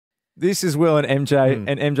This is Will and MJ.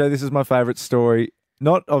 And MJ, this is my favourite story.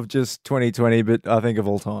 Not of just 2020, but I think of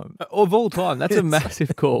all time. Of all time. That's a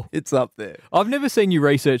massive call. It's up there. I've never seen you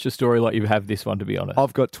research a story like you have this one, to be honest.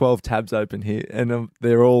 I've got 12 tabs open here, and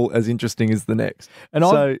they're all as interesting as the next. And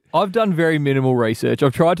I've done very minimal research.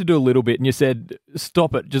 I've tried to do a little bit, and you said,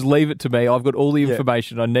 stop it, just leave it to me. I've got all the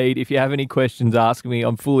information I need. If you have any questions, ask me.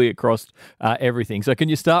 I'm fully across everything. So can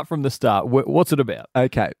you start from the start? What's it about?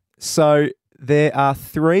 Okay, so there are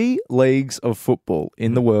 3 leagues of football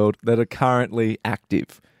in the world that are currently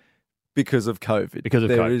active because of COVID.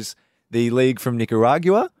 There is the league from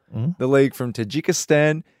Nicaragua, the league from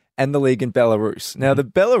Tajikistan, and the league in Belarus. Now, the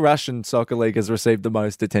Belarusian soccer league has received the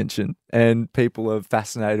most attention, and people are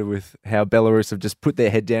fascinated with how Belarus have just put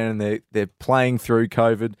their head down and they're playing through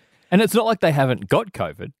COVID. And it's not like they haven't got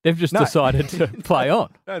COVID. They've just decided to play on.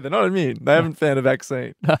 No, they're not immune. They haven't found a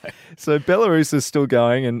vaccine. No. So Belarus is still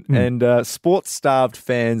going, and sports-starved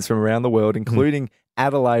fans from around the world, including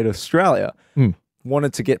Adelaide, Australia,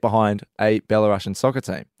 wanted to get behind a Belarusian soccer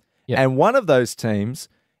team. Yep. And one of those teams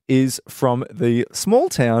is from the small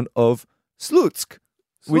town of Slutsk,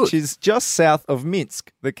 which is just south of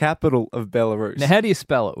Minsk, the capital of Belarus. Now, how do you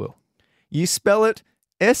spell it, Will? You spell it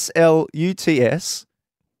Slutsk.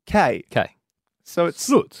 So it's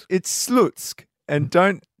Slutsk. It's Slutsk. And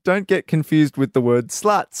don't get confused with the word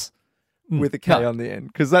sluts with a K on the end,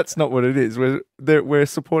 because that's not what it is. We're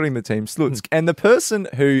supporting the team Slutsk. And the person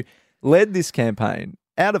who led this campaign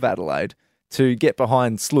out of Adelaide to get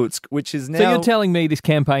behind Slutsk, which is now... So you're telling me this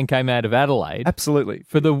campaign came out of Adelaide? Absolutely.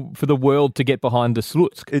 For the world to get behind the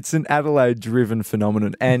Slutsk? It's an Adelaide-driven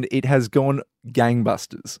phenomenon, and it has gone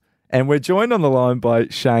gangbusters. And we're joined on the line by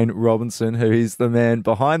Shane Robinson, who is the man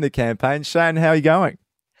behind the campaign. Shane, how are you going?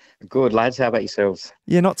 Good, lads. How about yourselves?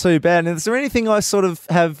 Yeah, not too bad. And is there anything I sort of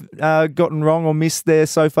have gotten wrong or missed there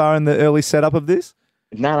so far in the early setup of this?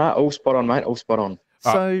 No, all spot on, mate. All spot on.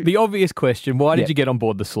 So the obvious question, why did you get on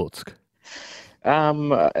board the Slutsk?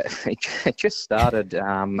 It just started,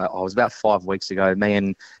 I was about 5 weeks ago. Me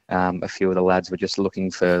and a few of the lads were just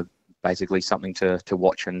looking for basically something to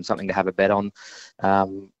watch and something to have a bet on.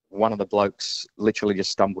 One of the blokes literally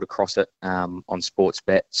just stumbled across it on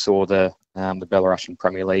Sportsbet, saw the Belarusian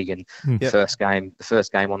Premier League, and the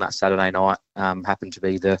first game on that Saturday night happened to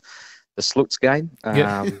be the Slutsk game.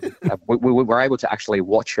 We were able to actually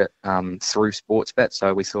watch it through Sportsbet,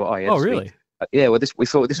 so we thought, really? We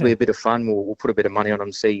thought this would be a bit of fun. We'll put a bit of money on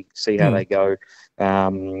them, see how they go.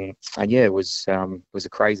 And it was a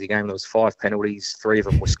crazy game. There was 5 penalties, 3 of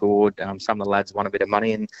them were scored. Some of the lads won a bit of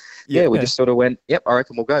money, and we just sort of went, "Yep, I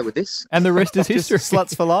reckon we'll go with this." And the rest is history.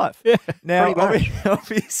 Sluts for life. Yeah. Now,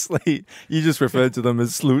 obviously, you just referred to them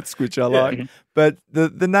as Slutsk, which I like, but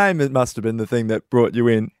the name, it must have been the thing that brought you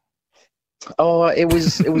in. Oh, it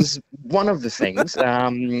was one of the things.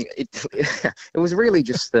 It was really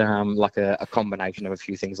just like a combination of a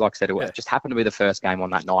few things. Like I said, it just happened to be the first game on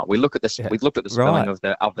that night. We looked at the spelling of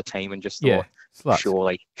the team and just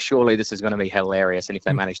thought, surely this is going to be hilarious. And if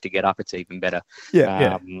they manage to get up, it's even better.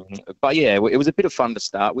 But it was a bit of fun to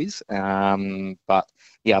start with. But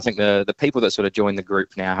I think the people that sort of join the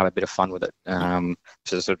group now have a bit of fun with it to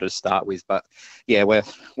sort of start with. But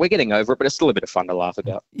we're getting over it, but it's still a bit of fun to laugh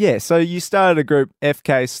about. Yeah. So you started a group,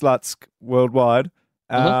 FK Slutsk Worldwide,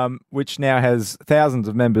 which now has thousands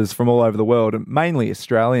of members from all over the world, and mainly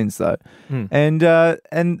Australians though. And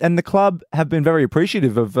the club have been very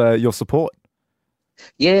appreciative of your support.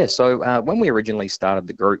 Yeah, so when we originally started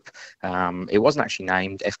the group, it wasn't actually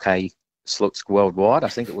named FK Slutsk Worldwide. I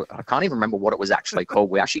think I can't even remember what it was actually called.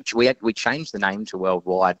 We changed the name to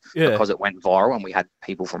Worldwide because it went viral and we had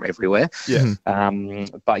people from everywhere.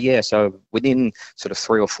 So within sort of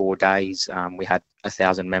 3 or 4 days, we had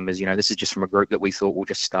 1,000 members. This is just from a group that we thought we'll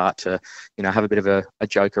just start to, have a bit of a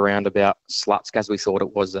joke around about Slutsk, as we thought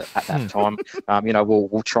it was at that time.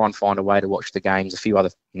 We'll try and find a way to watch the games. A few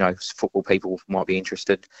other, football people might be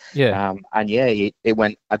interested. It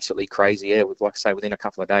went absolutely crazy. Yeah, like I say, within a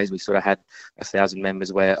couple of days, we sort of had 1,000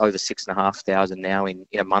 members. We're over 6,500 now in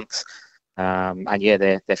a month.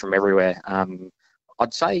 They're from everywhere.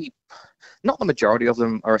 I'd say not the majority of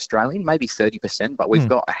them are Australian, maybe 30%, but we've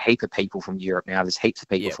got a heap of people from Europe now. There's heaps of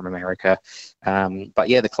people from America.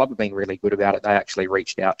 The club have been really good about it. They actually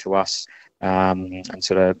reached out to us and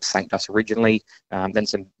sort of thanked us originally. Then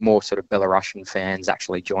some more sort of Belarusian fans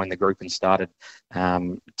actually joined the group and started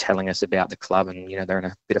telling us about the club, and they're in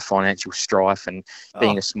a bit of financial strife, and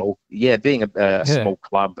being a small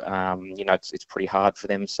club, it's pretty hard for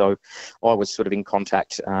them. So I was sort of in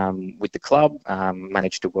contact with the club,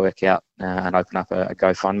 managed to work out and open up a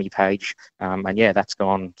GoFundMe page. And yeah, that's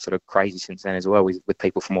gone sort of crazy since then as well, with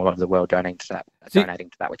people from all over the world donating to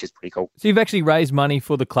that, which is pretty cool. So you've actually raised money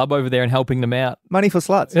for the club over there and helping them out. Money for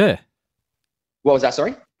sluts. Yeah. What was that?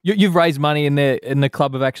 Sorry. You've raised money in the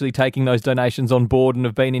club of actually taking those donations on board and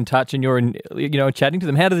have been in touch, and you're chatting to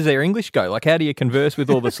them. How does their English go? Like, how do you converse with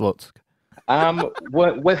all the sluts?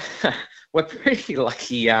 We're pretty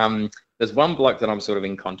lucky. There's one bloke that I'm sort of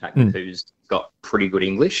in contact with who's got pretty good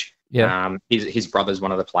English. Yeah. His brother's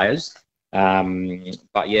one of the players.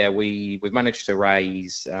 But yeah, we've managed to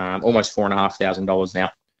raise almost $4,500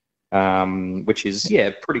 now, which is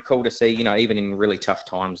pretty cool to see. Even in really tough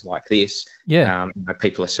times like this,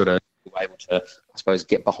 people are sort of able to, I suppose,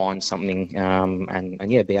 get behind something and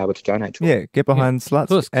be able to donate to it. Yeah, get behind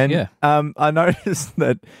sluts. And I noticed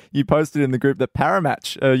that you posted in the group that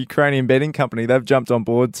Paramatch, a Ukrainian betting company, they've jumped on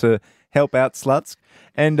board to help out sluts.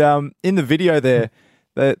 And in the video there,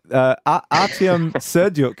 that Artyom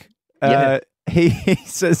Serdyuk, he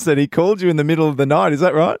says that he called you in the middle of the night. Is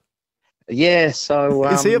that right? Yeah. So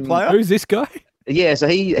is he a player? Who's this guy? Yeah, so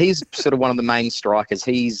he's sort of one of the main strikers.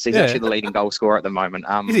 He's actually the leading goal scorer at the moment.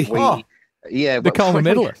 Is he? The Coleman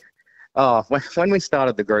medalist. When we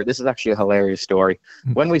started the group, this is actually a hilarious story.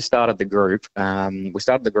 When we started the group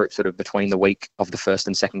sort of between the week of the first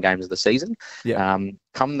and second games of the season. Yeah.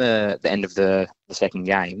 Come the end of the second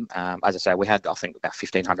game, as I say, we had, I think, about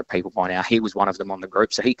 1,500 people by now. He was one of them on the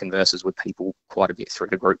group, so he converses with people quite a bit through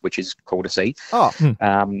the group, which is cool to see.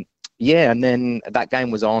 Yeah, and then that game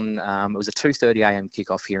was on. It was a 2:30 a.m.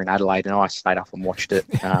 kickoff here in Adelaide, and I stayed up and watched it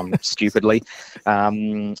stupidly.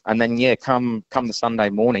 And then, come the Sunday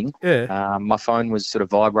morning, my phone was sort of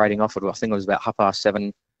vibrating off it. I think it was about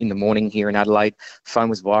 7:30 in the morning here in Adelaide. Phone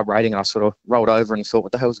was vibrating, and I sort of rolled over and thought,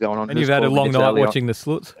 "What the hell's going on?" And you've had a long night watching the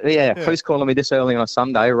sluts. Yeah, who's calling me this early on a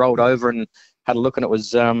Sunday? Rolled over and had a look, and it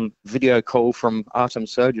was video call from Artyom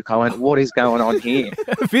Serdyuk. I went, what is going on here?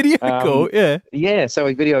 Video call, yeah. Yeah, so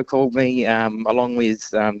he video called me along with,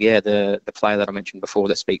 the player that I mentioned before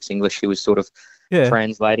that speaks English. He was sort of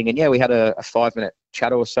translating. And, we had a 5-minute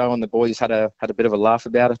chat or so, and the boys had a bit of a laugh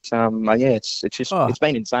about it. It's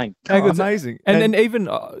been insane. Amazing. And then even,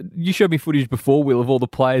 you showed me footage before, Will, of all the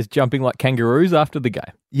players jumping like kangaroos after the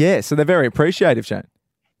game. Yeah, so they're very appreciative, Shane.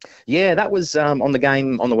 Yeah, that was on the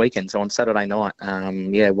game on the weekend, so on Saturday night.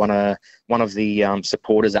 One of the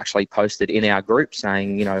supporters actually posted in our group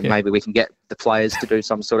saying, maybe we can get the players to do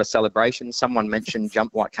some sort of celebration. Someone mentioned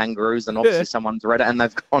jump like kangaroos, and obviously someone's read it and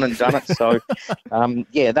they've gone and done it. So,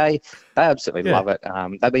 they absolutely love it.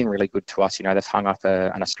 They've been really good to us. They've hung up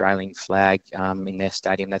an Australian flag in their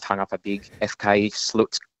stadium. They've hung up a big FK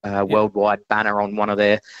Sluts worldwide banner on one of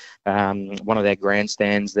their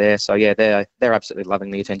grandstands there. So they're absolutely loving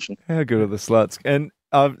the attention. How good are the sluts? And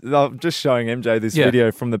I'm just showing MJ this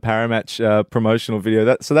video from the Paramatch promotional video.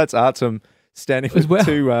 That's Artyom standing with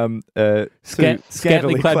two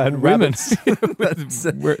scantily clad women. That's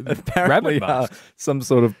apparently some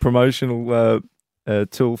sort of promotional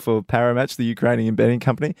tool for Paramatch, the Ukrainian betting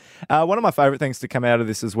company. One of my favourite things to come out of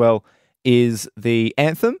this as well is the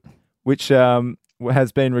anthem, which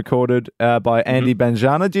has been recorded by Andy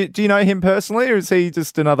Banjana. Do you know him personally, or is he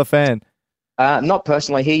just another fan? Not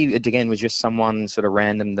personally. He, again, was just someone sort of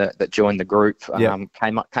random that joined the group,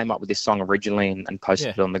 came up with this song originally and posted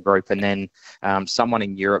it on the group. And then someone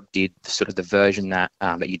in Europe did sort of the version that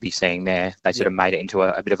you'd be seeing there. They sort of made it into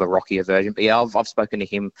a bit of a rockier version. But I've spoken to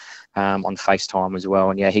him on FaceTime as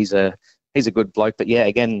well. And he's a good bloke. But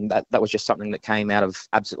again, that was just something that came out of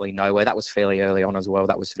absolutely nowhere. That was fairly early on as well.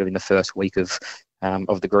 That was sort of in the first week of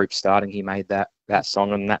the group starting. He made that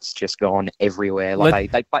song, and that's just gone everywhere.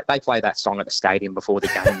 Like they play that song at the stadium before the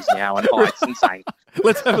games now, and it's insane.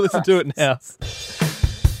 Let's have a listen to it now.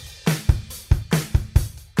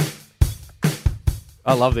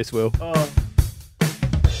 I love this, Will.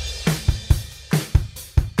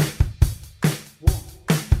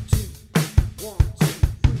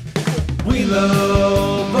 We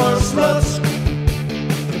love our sluts,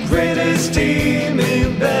 the greatest team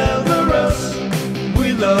in Belarus.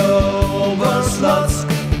 We love our sluts,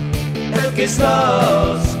 FK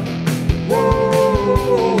Sluts.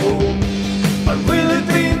 Whoa. I really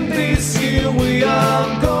think this year we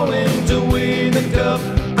are going to win the cup.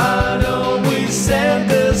 I know we said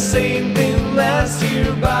the same thing last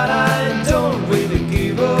year, but I don't really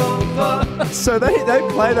give a fuck. So they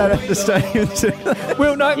play that at the stadium too.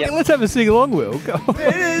 Well, no, let's have a sing-along, Will. Go on.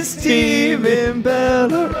 This team in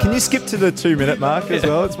Belarus. Can you skip to the 2-minute mark as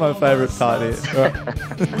well? It's my favourite part here. Right.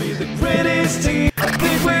 We're the greatest team. I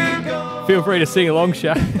think we're gonna Feel free to sing along,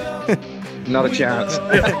 Shay. Not a chance.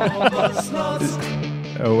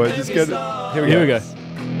 Oh, we're just going to... Here we go.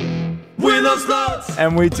 We love sluts.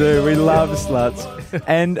 And we do. We love sluts.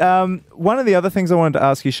 And one of the other things I wanted to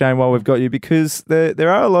ask you, Shane, while we've got you, because there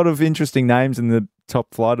are a lot of interesting names in the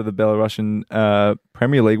top flight of the Belarusian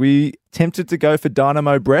Premier League. Were you tempted to go for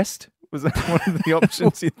Dynamo Brest? Was that one of the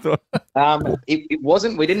options you thought? It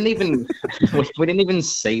wasn't. We didn't even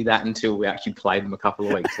see that until we actually played them a couple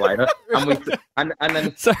of weeks later. And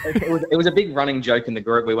then it was a big running joke in the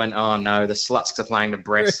group. We went, "Oh no, the Sluts are playing the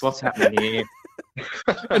Brest. What's happening here?"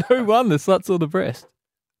 And who won, the Sluts or the Brest?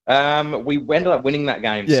 We ended up winning that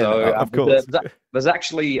game. Yeah, so of course. There's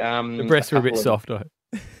actually the Brests were a bit soft.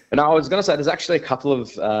 And I was going to say, there's actually a couple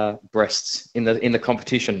of breasts in the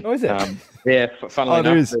competition. Oh, is it? Yeah, funnily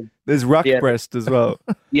enough. There's ruck breast as well.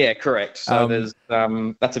 Yeah, correct. So there's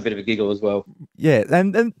that's a bit of a giggle as well. Yeah,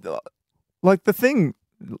 and like the thing,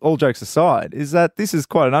 all jokes aside, is that this is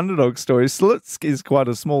quite an underdog story. Slutsk is quite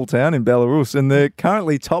a small town in Belarus, and they're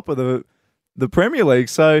currently top of the Premier League.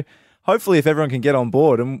 So hopefully, if everyone can get on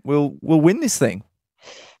board, and we'll win this thing.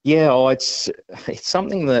 Yeah, it's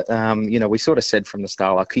something that we sort of said from the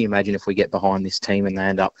start. Like, can you imagine if we get behind this team and they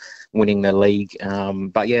end up winning the league?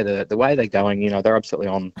 But yeah, the way they're going, they're absolutely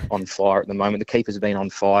on fire at the moment. The keeper's been on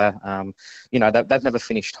fire. They've never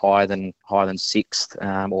finished higher than sixth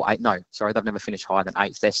or eighth. No, sorry, they've never finished higher than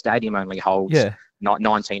eighth. Their stadium only holds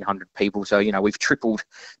 1,900 people. So we've tripled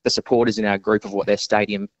the supporters in our group of what their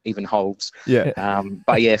stadium even holds. Yeah.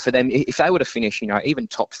 But yeah, for them, if they were to finish, even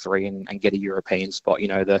top three and get a European spot,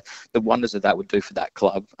 the wonders that would do for that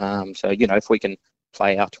club. So if we can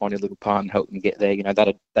play our tiny little part and help them get there,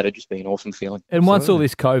 that'd just be an awesome feeling. And once all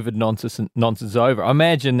this COVID nonsense is over, I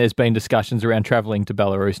imagine there's been discussions around travelling to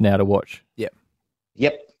Belarus now to watch. Yep.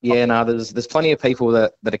 Yeah, no, there's plenty of people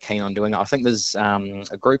that are keen on doing it. I think there's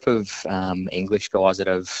a group of English guys that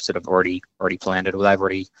have sort of already planned it, or they've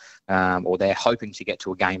already, or they're hoping to get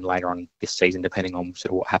to a game later on this season, depending on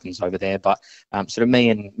sort of what happens over there. But sort of me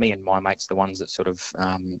and my mates, the ones that sort of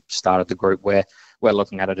started the group, we're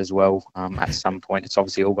looking at it as well. At some point, it's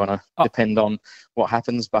obviously all going to depend on what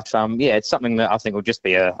happens. But it's something that I think will just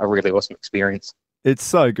be a really awesome experience. It's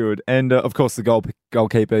so good. And, of course, the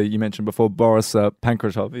goalkeeper you mentioned before, Boris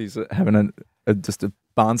Pankratov, he's having just a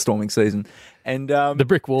barnstorming season. And the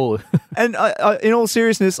brick wall. And I, in all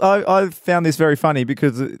seriousness, I found this very funny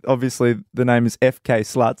because, obviously, the name is FK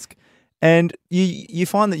Slutsk. And you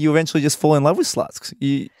find that you eventually just fall in love with Slutsk.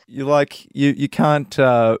 You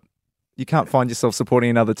can't find yourself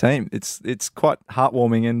supporting another team. It's quite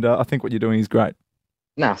heartwarming, and I think what you're doing is great.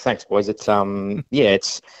 No, thanks, boys. It's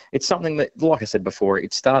it's something that, like I said before,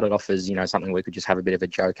 it started off as something we could just have a bit of a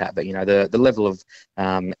joke at, but the level of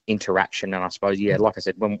interaction, and I suppose like I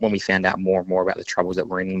said, when we found out more and more about the troubles that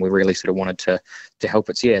we're in, we really sort of wanted to help.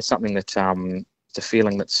 It's something that it's a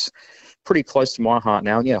feeling that's pretty close to my heart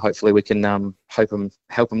now. And hopefully we can help them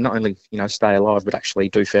not only stay alive but actually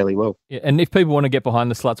do fairly well. Yeah, and if people want to get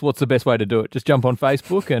behind the Sluts, what's the best way to do it? Just jump on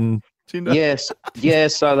Facebook and Tinder. Yes.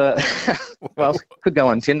 So could go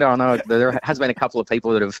on Tinder. I know there has been a couple of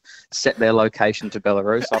people that have set their location to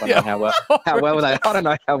Belarus. I don't know how well they. I don't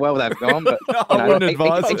know how well they've gone, but I wouldn't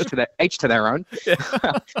advise each to their own. Yeah.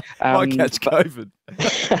 Might catch COVID.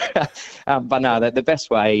 But no, the best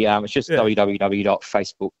way it's just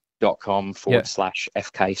www.facebook.com/FK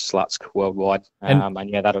Slutsk worldwide. And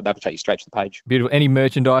that'll take you straight to the page. Beautiful. Any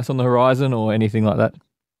merchandise on the horizon or anything like that?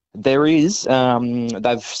 There is.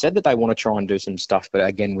 They've said that they want to try and do some stuff, but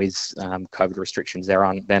again, with COVID restrictions, they're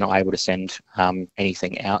not able to send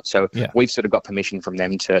anything out. So we've sort of got permission from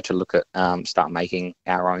them to look at start making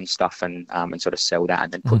our own stuff and sort of sell that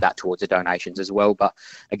and then put that towards the donations as well. But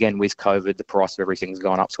again, with COVID, the price of everything's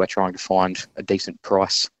gone up, so we're trying to find a decent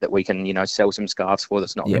price that we can sell some scarves for.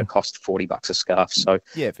 That's not going to cost $40 a scarf. So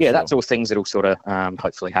sure. That's all things that'll sort of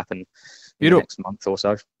hopefully happen. Next month or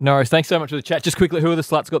so. No worries. Thanks so much for the chat. Just quickly, who are the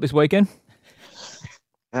Sluts got this weekend?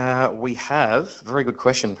 We have, very good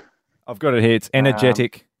question. I've got it here. It's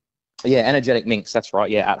Energetic. Energetic Minx. That's right.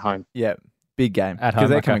 Yeah, at home. Yeah, big game. At home. Because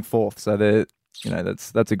they're coming fourth, so they're,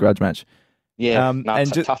 that's a grudge match. Yeah,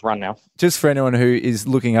 it's a tough run now. Just for anyone who is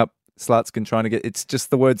looking up Slutsk and trying to get, it's just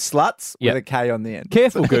the word sluts with a K on the end.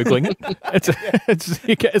 Careful Googling it. It's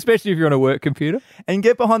especially if you're on a work computer. And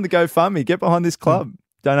get behind the GoFundMe. Get behind this club.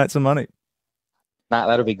 Donate some money. Nah,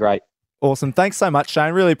 that'll be great. Awesome. Thanks so much,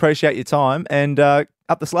 Shane. Really appreciate your time. And up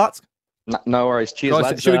the Sluts. No worries. Cheers,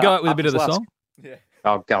 lads. Should we go out with a bit of the song? Yeah.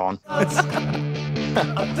 Oh, go on. I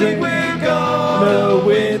think we're gonna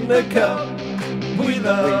win the cup. We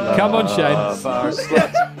love Come on, Shane. our sluts.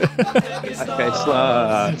 Okay,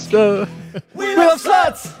 sluts. We love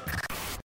sluts.